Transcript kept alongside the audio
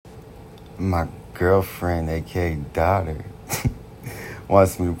My girlfriend, aka daughter,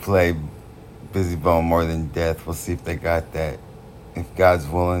 wants me to play Busy Bone More Than Death. We'll see if they got that. If God's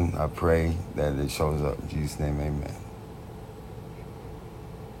willing, I pray that it shows up. In Jesus' name, amen.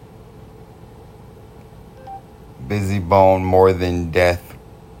 Busy Bone More Than Death.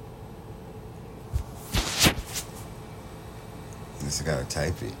 Just gotta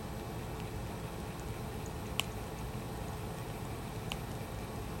type it.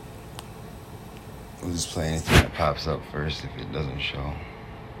 We'll just play anything that pops up first if it doesn't show.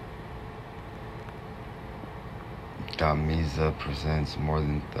 Damiza presents More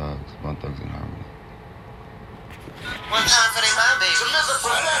Than Thugs, Bone Thugs in Harmony. One time for they my baby. Deliver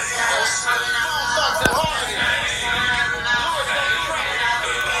presents Thugs in Harmony.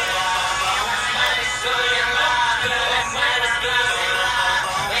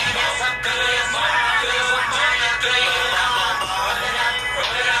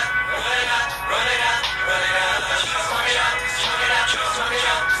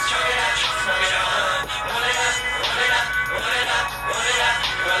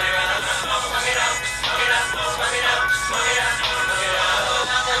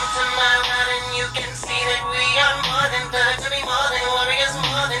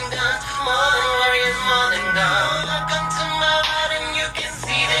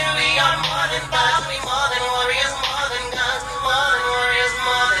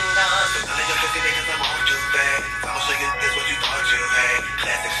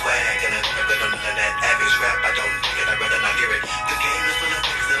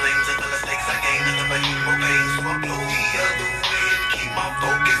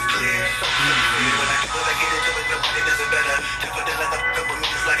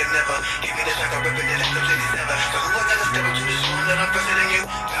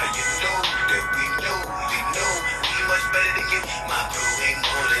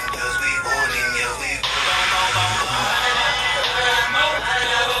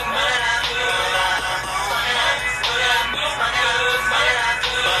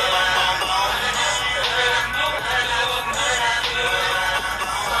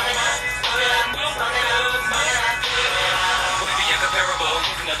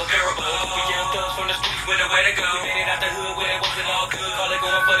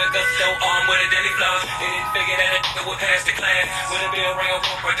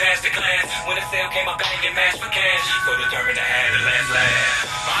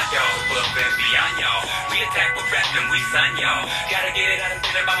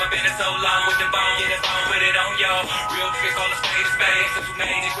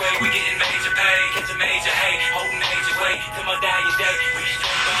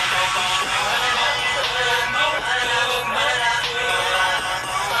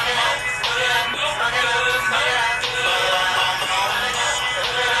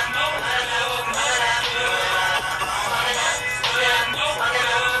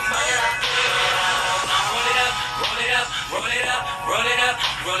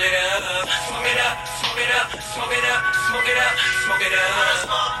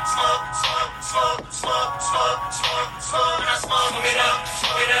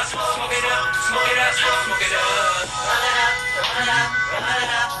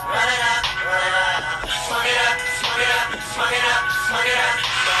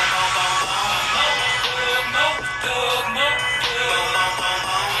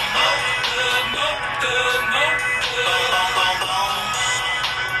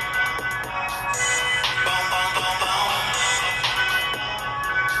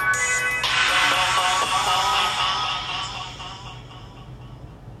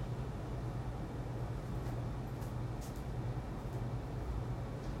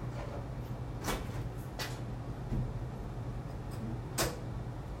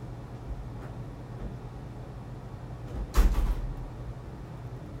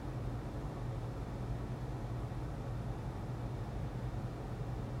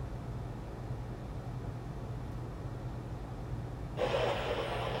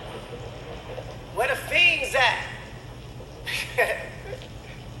 Where the fiends at?